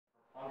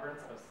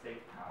appearance of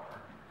state power.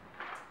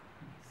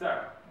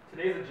 So,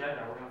 today's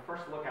agenda, we're going to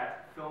first look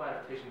at film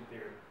adaptation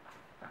theory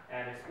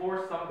and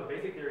explore some of the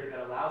basic theory that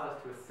allows us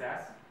to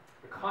assess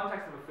the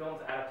context of a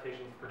film's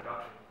adaptation's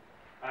production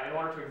in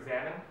order to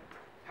examine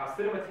how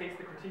cinema takes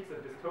the critiques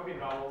of dystopian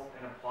novels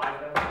and applies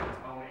them to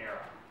its own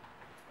era.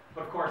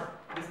 But of course,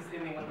 this is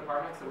in the English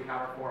department, so we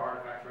have our 4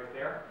 artifacts right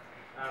there.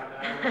 And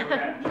I'm going to look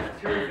at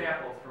just 2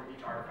 examples from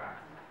each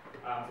artifact.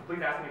 So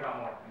please ask me about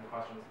more in the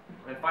questions.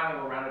 And finally,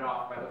 we'll round it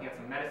off by looking at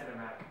some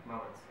meta-cinematic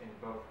moments in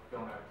both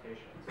film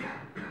adaptations.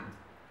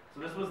 So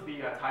this was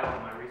the title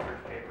of my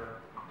research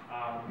paper.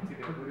 You can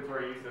see the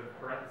obligatory use of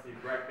parentheses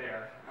right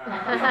there. And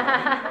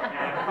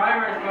the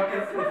primary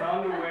focus is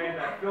on the way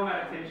that film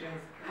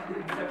adaptations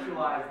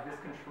conceptualize this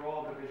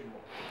control of the visual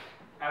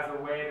as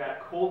a way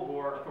that Cold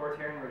War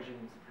authoritarian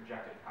regimes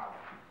projected power.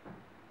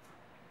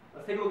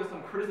 Let's take a look at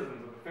some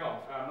criticisms of the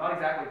films. Not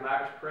exactly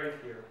lavish praise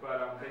here,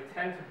 but they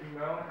tend to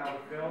bemoan how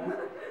the films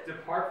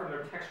depart from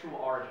their textual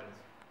origins.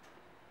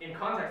 In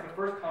context, the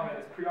first comment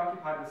is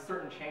preoccupied with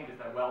certain changes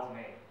that Wells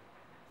made,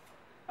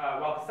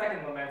 while the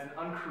second laments an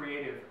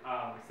uncreative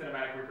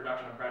cinematic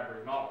reproduction of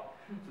Bradbury's novel.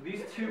 So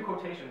these 2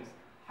 quotations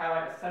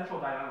highlight a central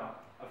dilemma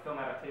of film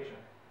adaptation,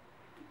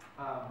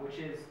 which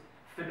is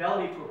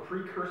fidelity to a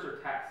precursor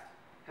text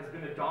has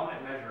been the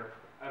dominant measure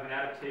of an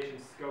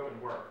adaptation's scope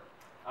and work.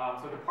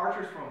 So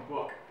departures from a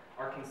book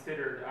are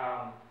considered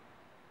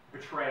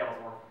betrayals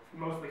or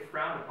mostly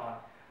frowned upon,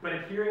 but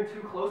adhering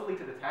too closely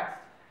to the text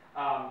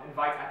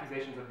invites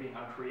accusations of being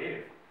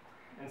uncreative.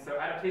 And so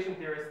adaptation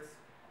theorists,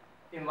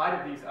 in light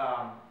of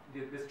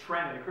these, this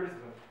trend in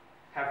criticism,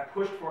 have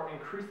pushed for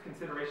increased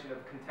consideration of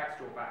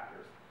contextual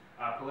factors,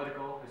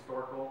 political,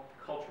 historical,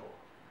 cultural,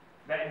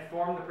 that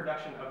inform the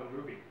production of a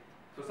movie.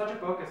 So such a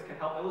focus can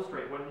help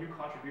illustrate what new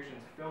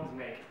contributions films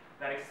make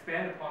that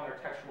expand upon their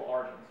textual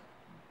origins,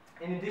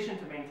 in addition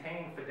to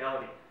maintaining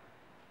fidelity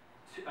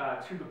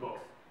to the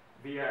books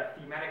via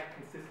thematic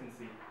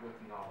consistency with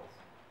the novels.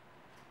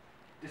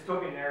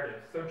 Dystopian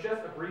narratives. So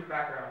just a brief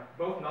background,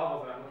 both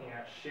novels that I'm looking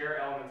at share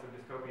elements of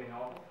dystopian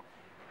novels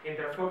in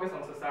their focus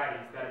on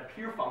societies that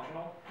appear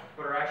functional,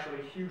 but are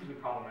actually hugely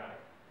problematic.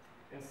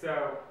 And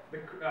so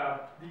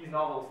these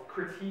novels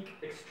critique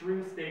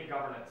extreme state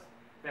governance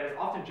that is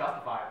often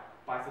justified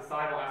by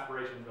societal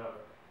aspirations of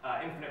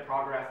infinite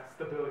progress,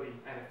 stability,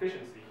 and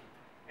efficiency.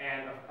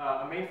 And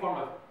a main form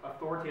of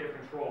authoritative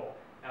control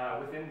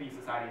within these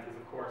societies is,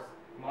 of course,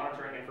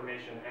 monitoring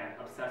information and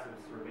obsessive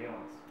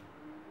surveillance.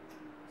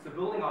 So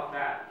building off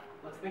that,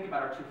 let's think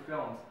about our 2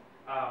 films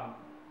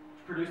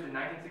produced in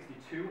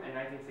 1962 and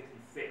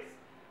 1966,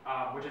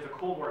 which is a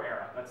Cold War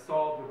era that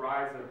saw the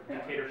rise of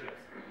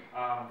dictatorships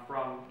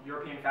from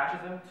European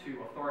fascism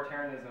to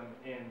authoritarianism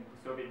in the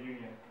Soviet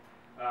Union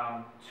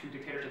to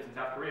dictatorships in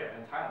South Korea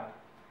and Thailand.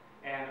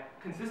 And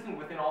consistent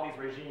within all these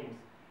regimes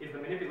is the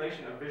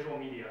manipulation of visual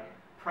media,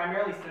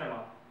 primarily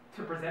cinema,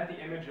 to present the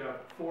image of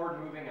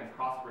forward-moving and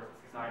prosperous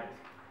societies.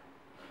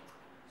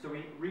 So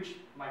we reached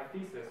my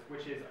thesis,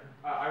 which is,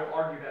 I will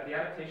argue that the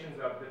adaptations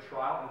of The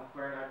Trial and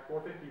Fahrenheit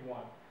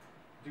 451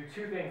 do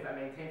 2 things that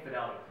maintain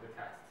fidelity to the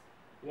texts.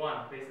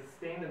 1, they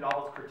sustain the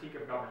novel's critique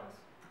of governance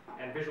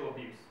and visual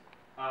abuse,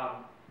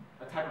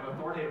 a type of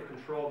authoritative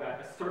control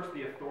that asserts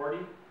the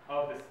authority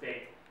of the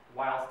state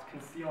whilst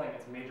concealing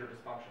its major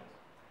dysfunctions.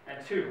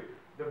 And 2,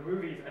 the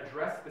movies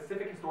address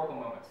specific historical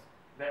moments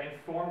that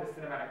inform the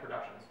cinematic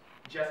productions,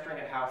 gesturing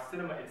at how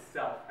cinema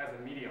itself as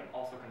a medium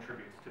also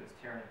contributes to this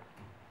tyranny.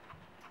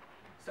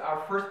 So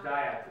our first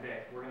dyad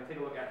today, we're going to take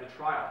a look at The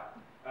Trial.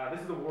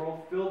 This is a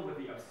world filled with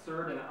the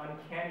absurd and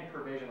uncanny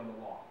pervasion of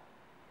the law.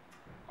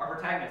 Our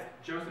protagonist,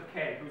 Joseph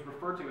K., who's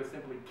referred to as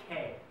simply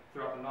K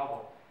throughout the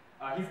novel,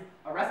 he's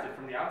arrested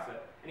from the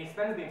outset, and he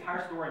spends the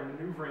entire story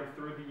maneuvering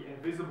through the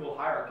invisible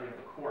hierarchy of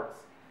the courts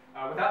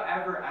without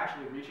ever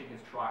actually reaching his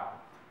trial,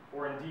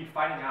 or indeed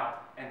finding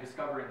out and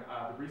discovering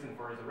the reason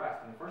for his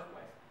arrest in the first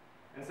place.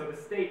 And so the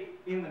state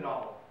in the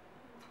novel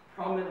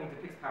prominently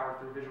depicts power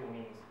through visual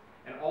means,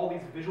 and all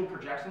these visual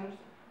projections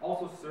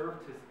also serve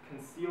to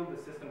conceal the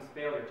system's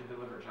failure to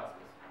deliver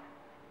justice.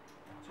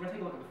 So we're going to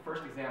take a look at the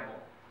first example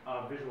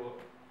of visual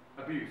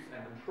abuse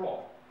and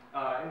control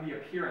in the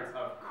appearance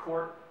of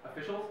court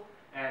officials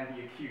and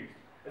the accused.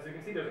 As you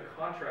can see, there's a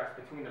contrast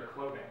between their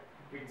clothing.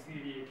 We can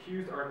see the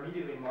accused are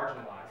immediately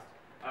marginalized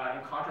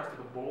in contrast to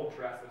the bold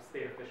dress of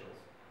state officials.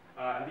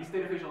 And these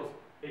state officials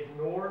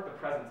ignore the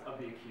presence of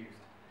the accused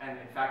and,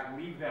 in fact,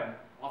 leave them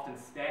often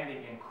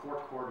standing in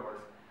court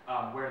corridors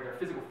where their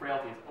physical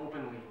frailty is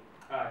openly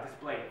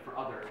displayed for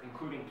others,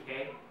 including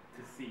K,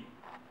 to see.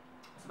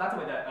 So that's the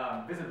way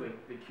that visibly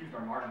the accused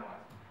are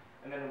marginalized.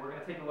 And then we're going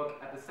to take a look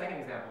at the second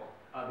example,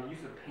 the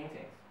use of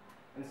paintings.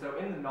 And so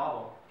in the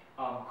novel,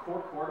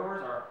 court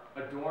corridors are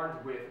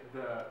adorned with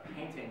the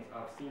paintings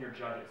of senior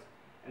judges.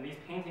 And these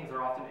paintings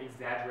are often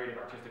exaggerated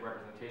artistic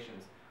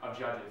representations of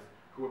judges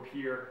who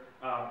appear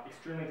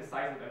extremely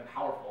decisive and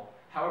powerful.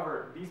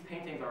 However, these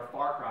paintings are a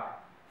far cry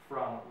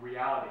from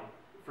reality.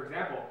 For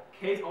example,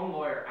 Kay's own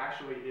lawyer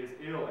actually is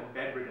ill and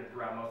bedridden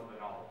throughout most of the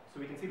novel.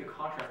 So we can see the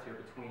contrast here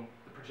between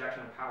the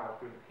projection of power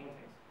through the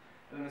paintings.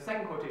 And then the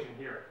second quotation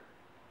here,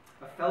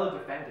 a fellow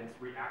defendant's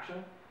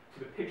reaction to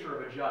the picture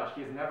of a judge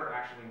he has never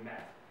actually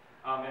met.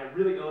 And it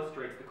really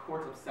illustrates the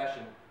court's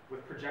obsession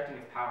with projecting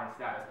its power and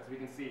status. As we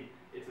can see,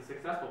 it's a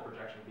successful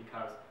projection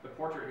because the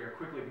portrait here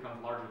quickly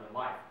becomes larger than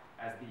life,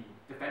 as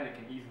the defendant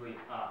can easily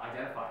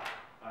identify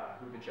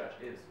who the judge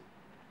is.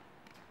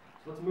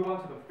 So let's move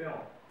on to the film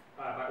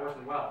by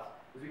Orson Welles.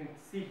 As we can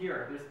see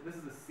here, this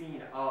is a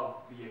scene of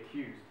the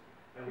accused.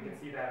 And we can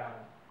see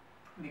that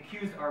the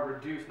accused are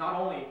reduced not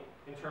only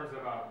in terms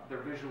of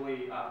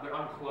they're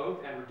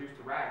unclothed and reduced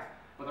to rags,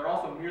 but they're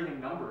also merely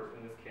numbers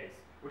in this case,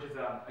 which is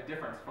a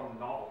difference from the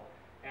novel.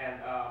 And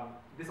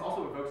this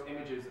also evokes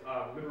images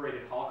of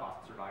liberated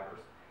Holocaust survivors.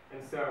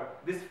 And so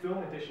this film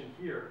edition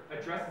here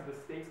addresses the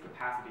state's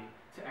capacity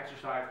to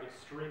exercise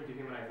extreme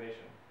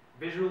dehumanization,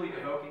 visually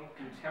evoking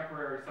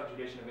contemporary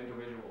subjugation of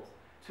individuals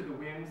to the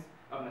whims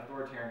of an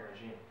authoritarian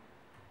regime.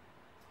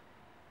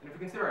 And if we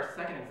consider our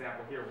second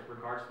example here with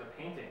regards to the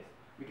paintings,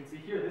 we can see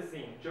here this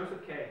scene,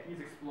 Joseph K., he's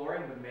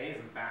exploring the maze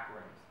of back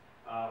rooms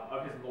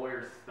of his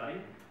lawyer's study,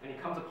 and he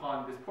comes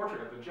upon this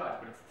portrait of the judge,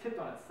 but it's tipped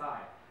on its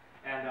side.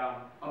 And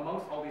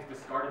amongst all these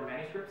discarded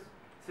manuscripts,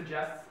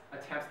 suggests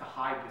attempts to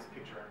hide this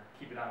picture and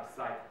keep it out of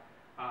sight.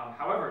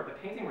 However, the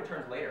painting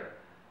returns later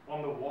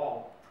on the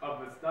wall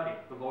of the study,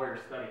 the lawyer's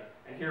study,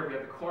 and here we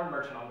have the corn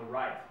merchant on the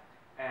right,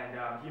 and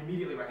he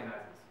immediately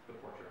recognizes the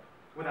portrait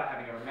without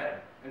having ever met him.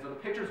 And so the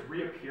picture's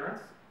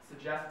reappearance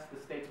suggests the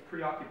state's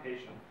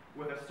preoccupation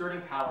with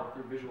asserting power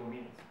through visual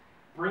means,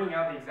 bringing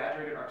out the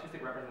exaggerated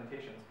artistic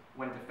representations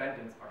when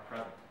defendants are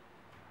present.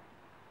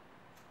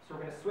 So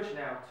we're going to switch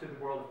now to the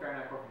world of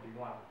Fahrenheit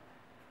 451.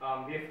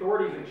 The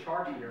authorities in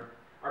charge here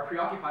are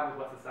preoccupied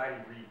with what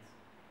society reads.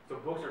 So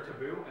books are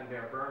taboo and they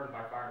are burned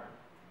by firemen.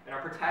 And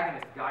our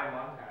protagonist, Guy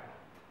Montag,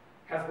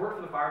 has worked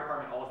for the fire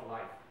department all his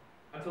life,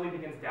 until he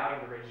begins doubting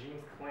the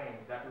regime's claim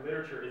that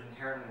literature is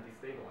inherently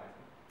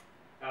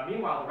destabilizing.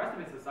 Meanwhile, the rest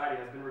of his society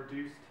has been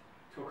reduced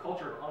to a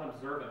culture of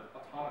unobservant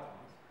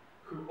automatons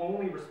who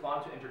only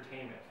respond to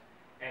entertainment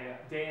and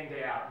day in,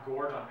 day out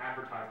gorge on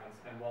advertisements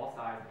and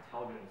wall-sized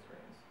television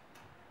screens.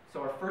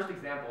 So our first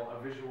example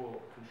of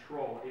visual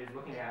control is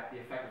looking at the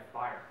effect of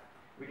fire.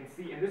 We can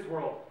see in this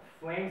world,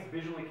 flames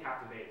visually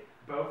captivate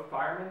both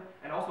firemen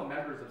and also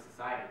members of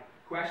society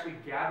who actually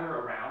gather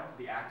around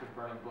the act of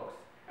burning books,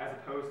 as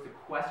opposed to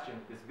question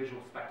this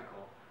visual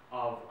spectacle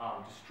of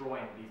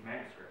destroying these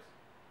manuscripts.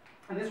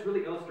 And this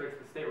really illustrates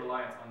the state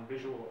reliance on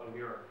visual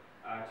allure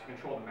to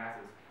control the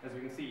masses. As we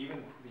can see,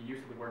 even the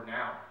use of the word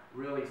now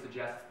really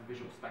suggests the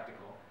visual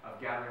spectacle of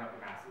gathering up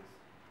the masses.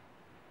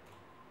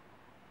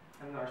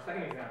 And then our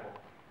second example,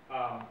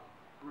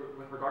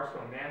 with regards to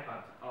a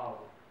manhunt of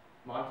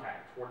Montag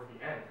towards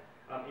the end.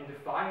 In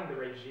defying the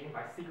regime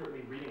by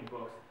secretly reading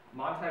books,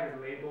 Montag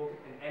is labeled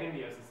an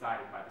enemy of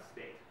society by the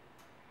state,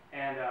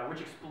 and which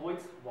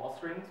exploits wall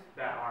screens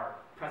that are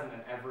present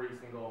in every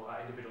single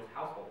individual's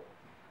household,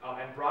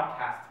 and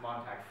broadcasts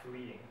Montag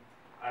fleeing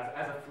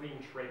as a fleeing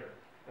traitor.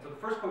 And so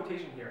the first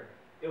quotation here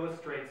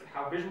illustrates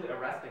how visually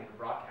arresting the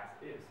broadcast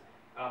is,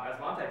 as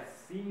Montag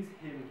sees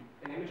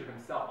an image of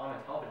himself on a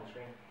television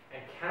screen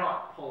and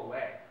cannot pull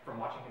away from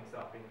watching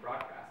himself being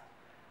broadcast.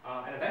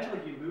 And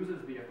eventually he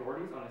loses the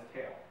authorities on his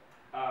tail,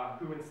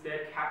 who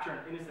instead capture an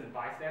innocent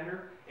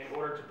bystander in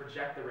order to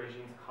project the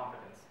regime's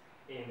competence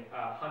in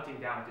hunting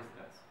down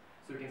dissidents.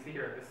 So we can see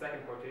here, the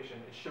second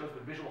quotation, it shows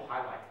the visual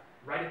highlight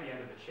right at the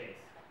end of the chase,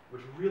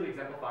 which really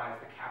exemplifies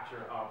the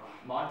capture of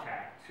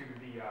Montag to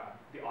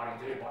the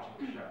audience who is watching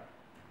the show.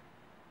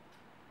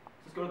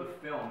 So let's go to the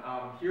film.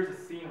 Here's a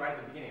scene right at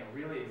the beginning. It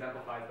really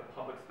exemplifies the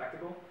public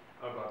spectacle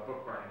of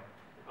book burning.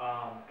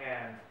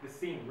 And the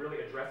scene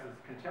really addresses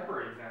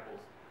contemporary examples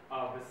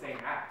of the same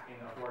act in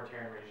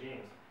authoritarian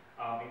regimes,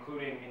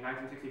 including in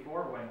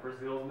 1964 when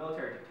Brazil's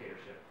military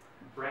dictatorship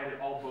branded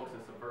all books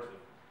as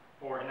subversive,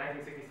 or in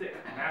 1966,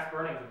 mass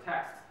burnings of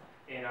texts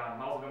in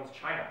Mao Zedong's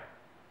China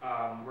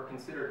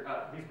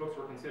these books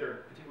were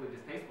considered particularly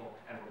distasteful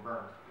and were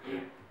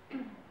burned.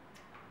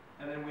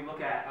 And then we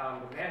look at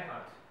the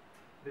manhunt.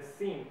 This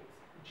scene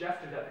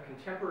gestures at the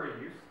contemporary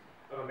use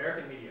of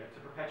American media to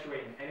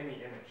perpetuate an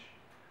enemy image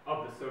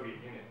of the Soviet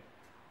Union,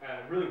 and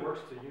it really works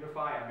to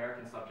unify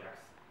American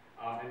subjects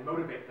and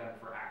motivate them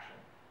for action.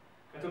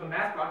 And so the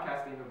mass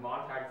broadcasting of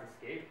Montag's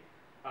escape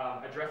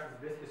addresses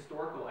this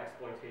historical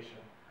exploitation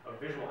of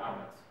visual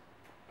elements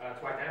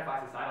to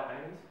identify societal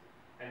enemies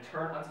and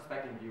turn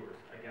unsuspecting viewers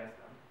against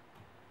them.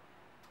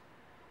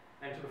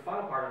 And to the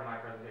final part of my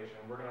presentation,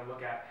 we're going to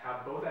look at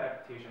how both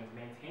adaptations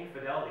maintain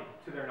fidelity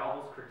to their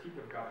novel's critique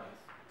of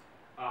governance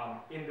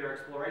in their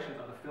explorations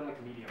of the filmic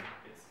medium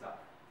itself.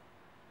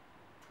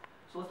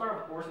 So let's start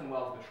with Orson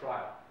Welles' The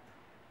Trial.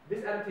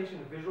 This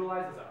adaptation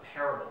visualizes a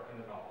parable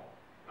in the novel.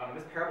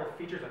 This parable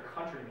features a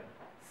countryman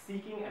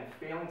seeking and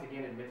failing to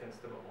gain admittance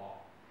to the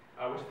law,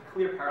 which is a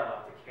clear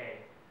parallel to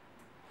Kay.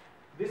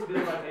 This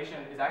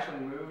visualization is actually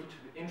moved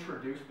to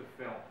introduce the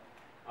film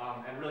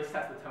and really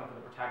sets the tone for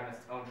the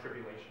protagonist's own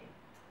tribulation.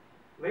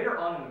 Later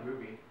on in the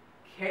movie,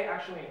 Kay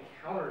actually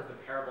encounters the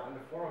parable in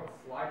the form of a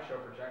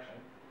slideshow projection,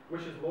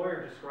 which his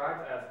lawyer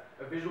describes as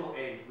a visual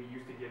aid we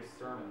use to give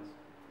sermons.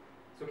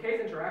 So Kay's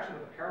interaction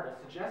with the parable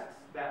suggests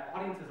that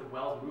audiences of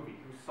Wells' movie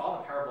who saw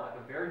the parable at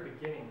the very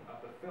beginning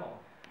of the film,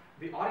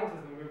 the audiences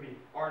of the movie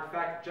are in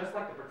fact just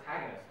like the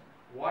protagonist,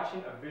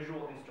 watching a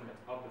visual instrument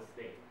of the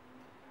state.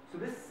 So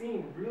this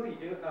scene really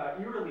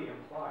eerily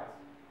implies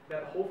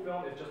that the whole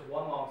film is just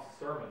one long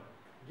sermon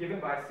given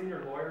by a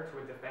senior lawyer to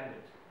a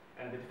defendant,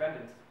 and the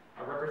defendants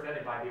are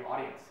represented by the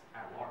audience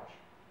at large.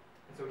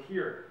 And so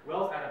here,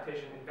 Wells'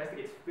 adaptation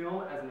investigates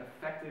film as an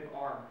effective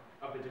arm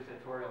of the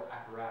dictatorial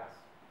apparatus.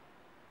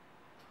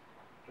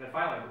 And then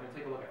finally, we're going to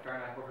take a look at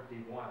Fahrenheit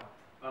 451.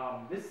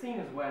 This scene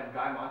is when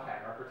Guy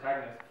Montag, our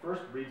protagonist,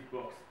 first reads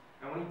books,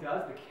 and when he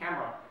does, the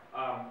camera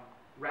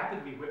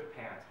rapidly whip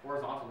pans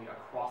horizontally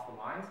across the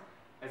lines,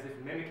 as if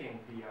mimicking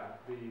the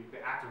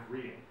act of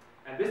reading.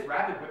 And this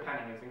rapid whip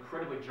panning is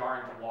incredibly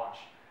jarring to watch,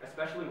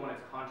 especially when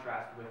it's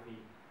contrasted with the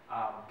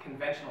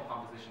conventional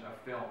composition of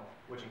film,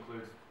 which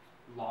includes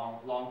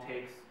long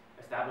takes,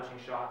 establishing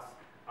shots,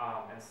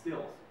 and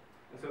stills.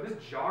 And so this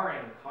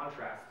jarring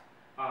contrast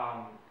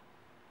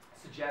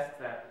suggests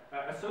that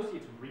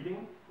associates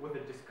reading with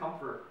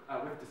discomfort,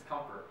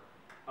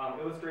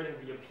 illustrating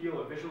the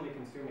appeal of visually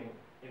consuming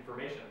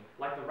information,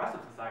 like the rest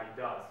of society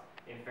does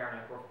in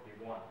Fahrenheit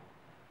 451.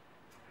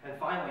 And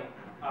finally,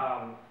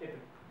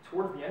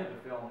 towards the end of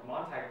the film,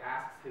 Montag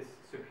asks his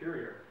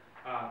superior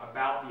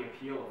about the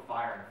appeal of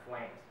fire and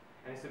flames.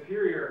 And his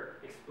superior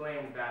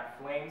explains that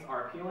flames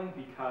are appealing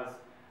because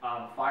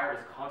fire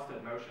is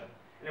constant motion.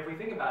 And if we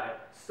think about it,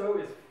 so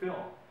is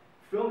film.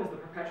 Film is the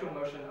perpetual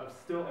motion of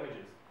still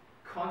images,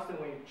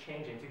 constantly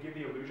changing to give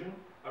the illusion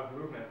of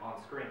movement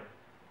on screen.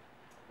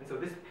 And so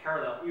this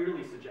parallel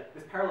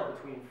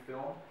between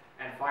film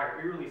and fire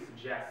eerily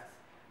suggests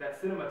that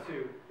cinema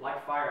too,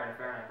 like fire in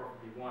Fahrenheit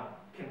 451,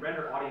 can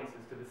render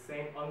audiences to the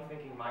same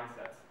unthinking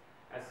mindsets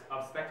as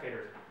of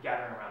spectators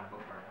gathering around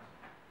book burners.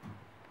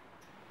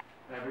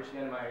 And I've reached the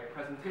end of my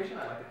presentation.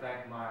 I'd like to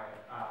thank my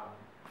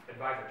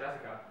advisor,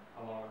 Jessica,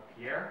 along with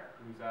Pierre,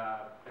 whose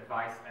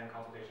advice and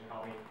consultation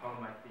helped me hone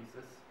my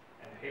thesis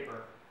and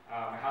paper,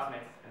 my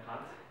housemates and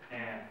Hunt,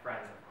 and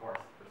friends, of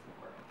course, for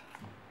supporting.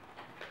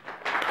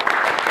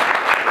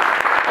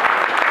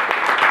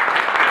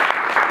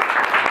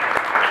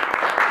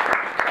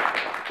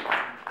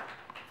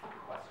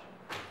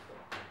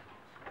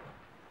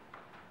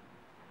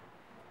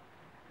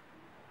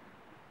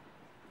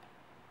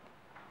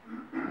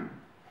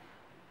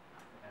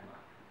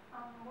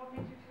 What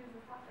made you choose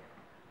this topic?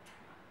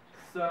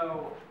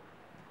 So,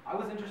 I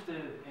was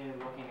interested in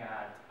looking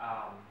at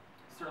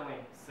certainly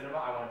cinema.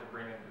 I wanted to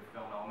bring in the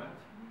film element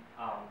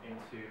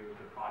into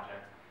the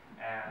project,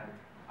 and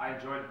I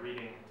enjoyed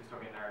reading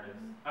dystopian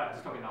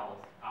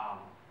novels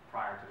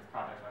prior to this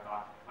project, so I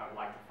thought I would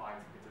like to find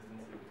some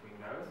consistency between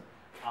those.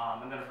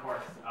 And then, of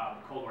course,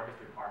 the Cold War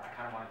history part, I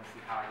kind of wanted to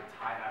see how I could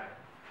tie that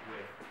in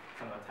with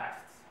some of the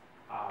texts,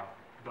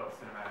 both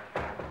cinematic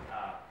and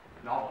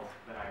novels,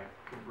 that I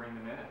could bring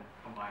them in and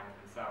combine them.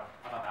 And so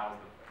I thought that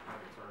was the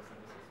perfect sort of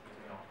synthesis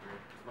between all three.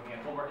 Just looking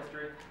at Cold War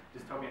history,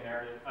 dystopian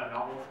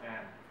novels,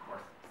 and of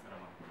course,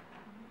 cinema.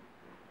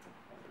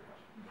 That's your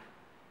question.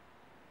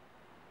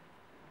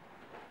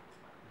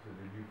 So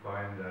did you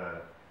find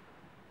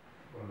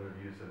one of the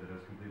reviews said that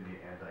it was completely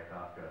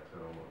anti-Kafka?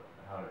 So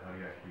how do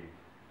you actually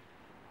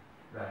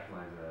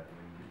rationalize that? I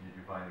mean, did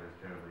you find it was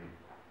terribly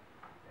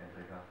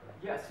anti-Kafka?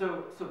 Yeah,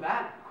 so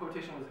that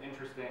quotation was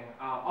interesting.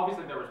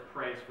 Obviously, there was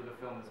praise for the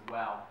film as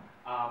well.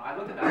 I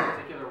looked at that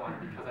particular one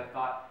because I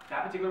thought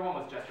that particular one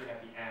was gesturing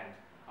at the end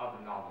of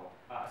the novel,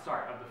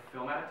 of the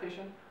film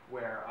adaptation,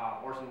 where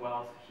Orson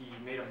Welles, he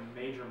made a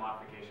major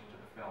modification to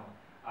the film.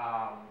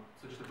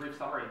 So just a brief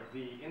summary,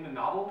 in the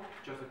novel,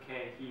 Joseph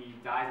K., he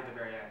dies at the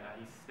very end.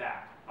 He's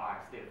stabbed by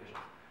state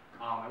officials.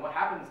 And what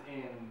happens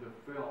in the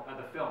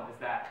film is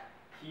that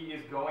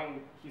he's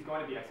going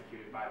to be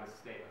executed by the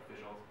state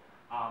officials.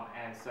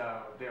 And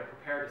so they're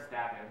prepared to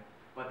stab him,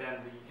 but then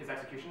his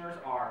executioners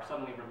are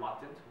suddenly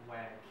reluctant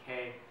when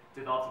Kay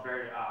develops a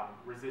very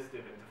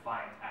resistive and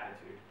defiant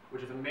attitude,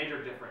 which is a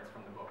major difference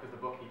from the book, because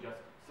the book he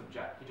just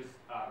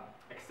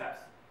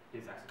accepts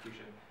his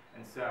execution.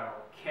 And so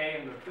Kay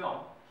in the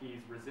film,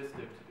 he's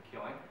resistive to the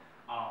killing,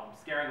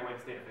 scaring away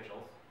the state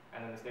officials,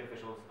 and then the state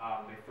officials,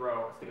 they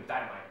throw a stick of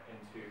dynamite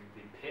into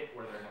the pit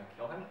where they're going to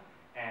kill him,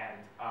 and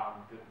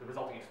the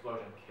resulting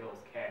explosion kills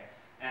Kay.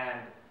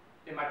 And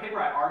in my paper,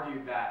 I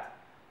argued that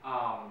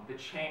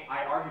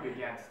I argued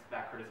against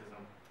that criticism,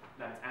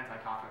 that it's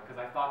anti-Kafka, because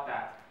I thought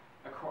that,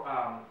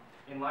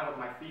 in line with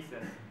my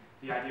thesis,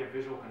 the idea of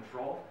visual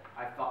control,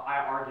 I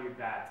argued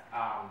that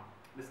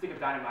the stick of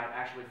dynamite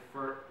actually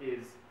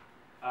is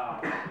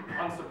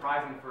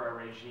unsurprising for a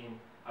regime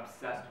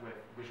obsessed with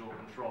visual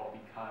control,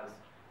 because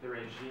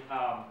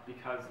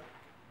because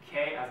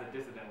Kay as a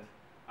dissident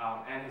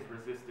and his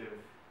resistive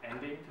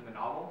ending to the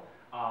novel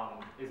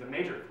is a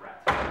major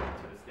threat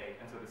to the state,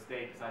 and so the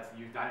state decides to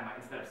use dynamite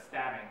instead of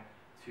stabbing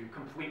to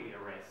completely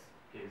erase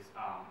his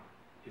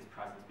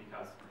presence,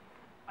 because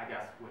I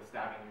guess with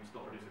stabbing you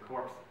still produce a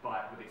corpse,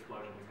 but with the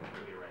explosion he's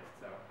completely erased.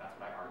 So that's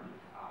what I argued.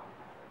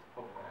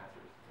 Hopefully that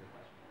answers.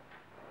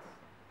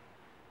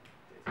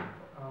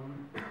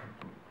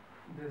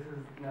 This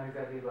is not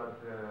exactly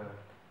about the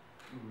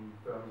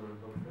films or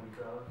books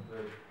themselves,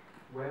 but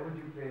where would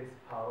you place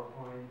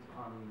PowerPoint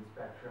on the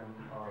spectrum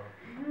of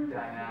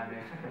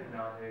dynamic,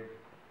 hypnotic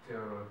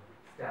to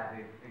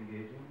static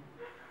engaging?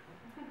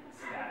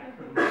 Static.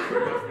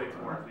 Mostly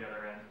towards the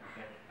other end,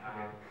 I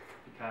think.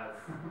 Because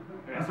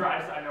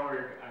I know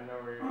where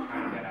you're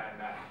trying to get at in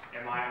that.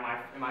 Am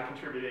I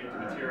contributing to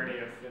the tyranny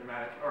of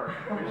cinematic or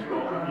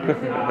visual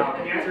use?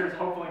 The answer is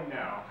hopefully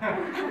no.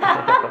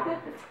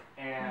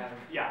 And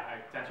yeah,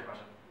 to answer your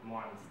question,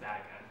 more on the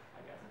static end, I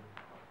guess.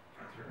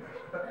 That's your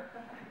question.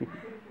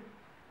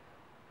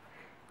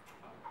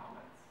 Other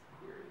comments,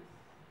 queries,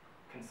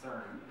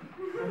 concerns.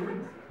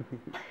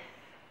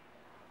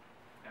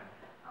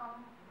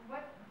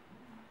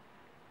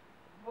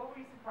 What were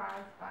you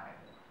surprised by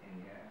in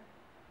your,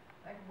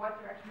 like,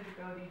 what direction did it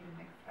go that you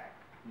didn't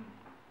expect?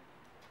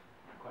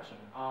 Good question.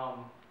 I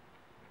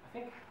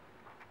think,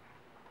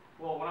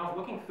 well, when I was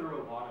looking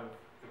through a lot of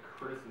the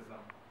criticism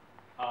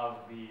of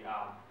the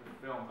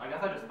films, I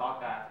guess I just thought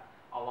that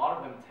a lot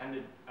of them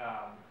tended,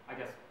 I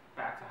guess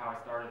back to how I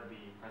started the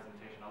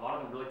presentation, a lot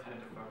of them really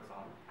tended to focus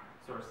on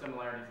sort of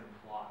similarities in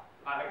plot.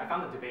 I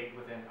found the debate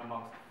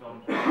amongst film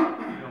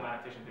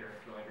adaptation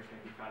theorists really interesting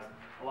because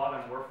a lot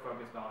of them were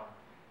focused on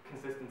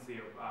consistency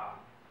of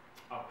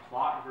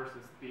plot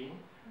versus theme,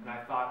 and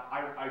I thought,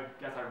 I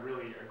guess I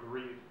really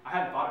agreed. I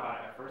hadn't thought about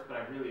it at first, but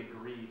I really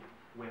agreed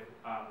with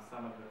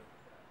some of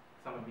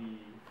the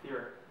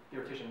theorists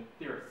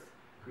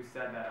who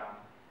said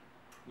that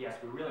yes,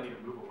 we really need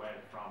to move away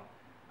from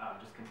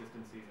just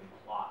consistencies in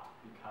plot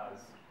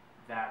because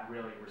that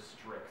really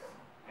restricts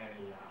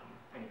any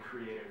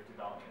creative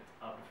development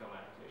of the film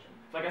adaptation.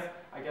 So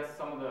I guess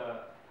some of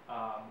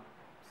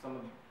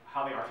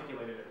how they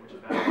articulated it, which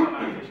is that film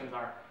adaptations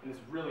are in this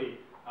really,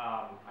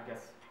 I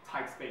guess,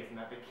 tight space, and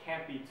that they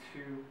can't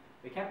adhere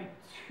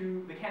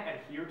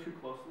too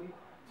closely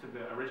to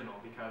the original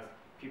because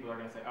people are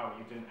going to say, oh,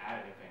 you didn't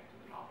add anything to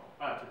the novel,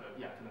 to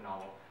the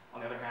novel. On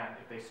the other hand,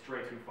 if they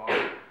stray too far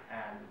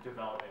and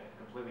develop it in a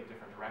completely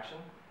different direction,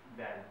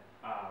 then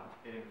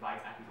it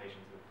invites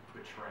accusations of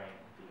betraying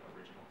the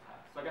original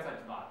text. So I guess I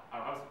just thought, I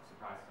was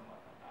surprised somewhat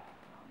about that,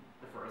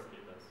 the ferocity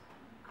of those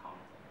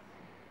comments.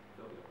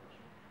 Phil, you have a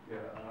question?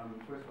 Yeah,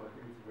 first of all, I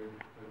think it's a very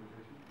good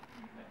presentation.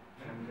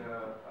 And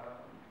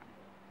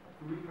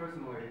for me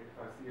personally, if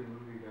I see a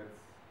movie that's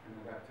an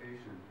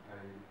adaptation,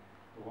 I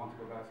will want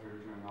to go back to the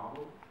original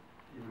novel,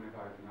 even if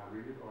I did not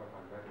read it or if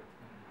I read it.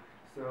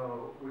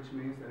 So, which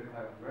means that if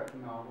I've read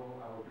the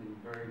novel, I will be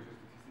very interested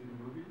to see the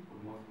movie,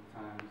 but most of the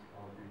times I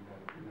will think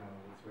that,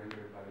 what's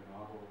rendered by the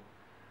novel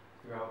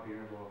throughout the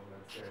interval of,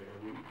 let's say, a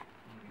week,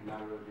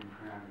 cannot really be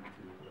crammed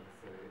into, let's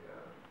say,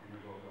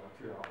 interval of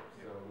 2 hours.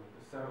 So,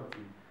 the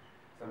subtlety,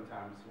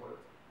 sometimes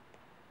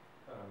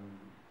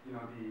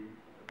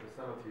the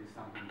subtlety is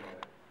something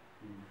that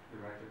the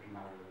director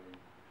cannot really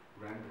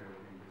render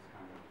in this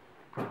kind of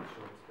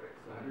short space.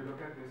 So, have you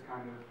looked at this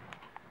kind of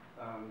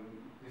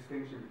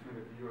distinction between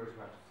the viewers who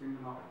have seen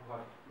the novel, who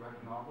have read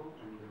the novel,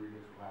 and the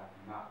readers who have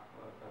not,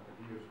 the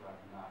viewers who have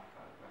not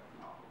read the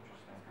novel?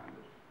 Interesting. Kind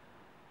of.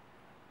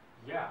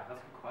 Yeah, that's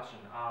a good question.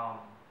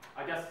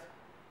 I guess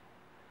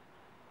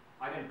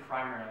I did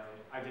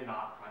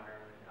not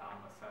primarily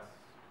assess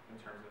in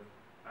terms of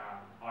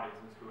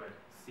audiences who had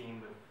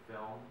seen the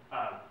film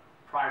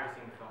prior to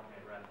seeing the film and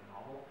had read the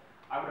novel.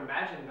 I would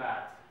imagine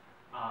that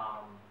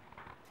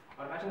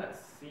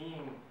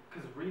seeing,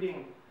 because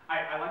reading.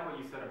 I like what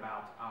you said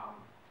about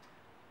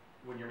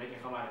when you're making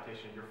a film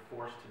adaptation, you're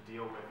forced to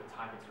deal with the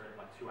time constraint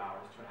of like 2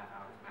 hours, 2.5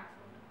 hours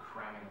maximum, and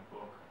cramming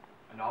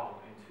a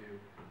novel into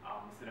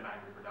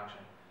cinematic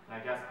reproduction. And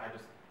I guess I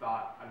just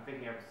thought, I'm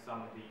thinking of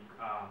some of the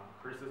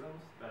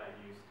criticisms that I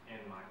used in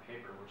my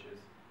paper, which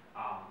is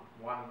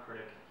one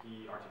critic,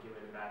 he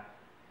articulated that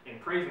in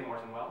praising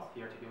Orson Welles,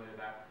 he articulated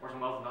that Orson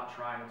Welles is not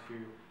trying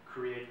to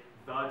create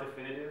the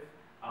definitive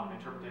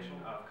interpretation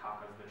of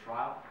Kafka's The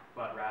Trial,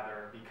 but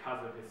rather because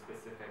of his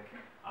specific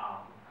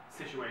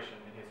situation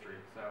in history.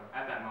 So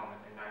at that moment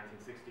in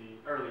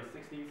early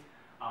 60s,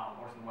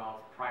 Orson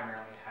Welles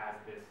primarily has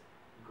this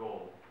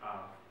goal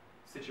of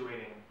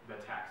situating the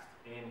text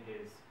in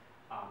this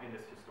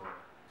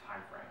historic time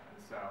frame. And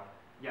so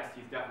yes,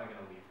 he's definitely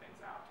going to leave things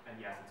out. And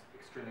yes, it's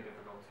extremely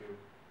difficult to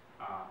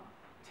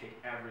take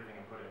everything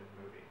and put it in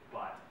the movie.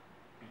 But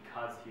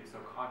because he is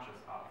so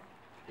conscious of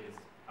his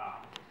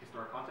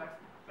historic context,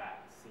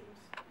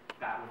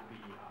 that would be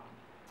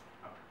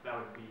the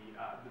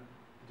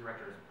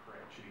director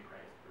should be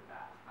praised for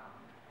that.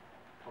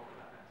 Hopefully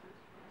that answers.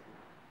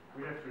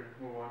 We have to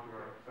move on to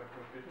our second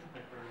presentation.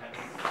 Thanks very much.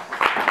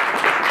 Thanks.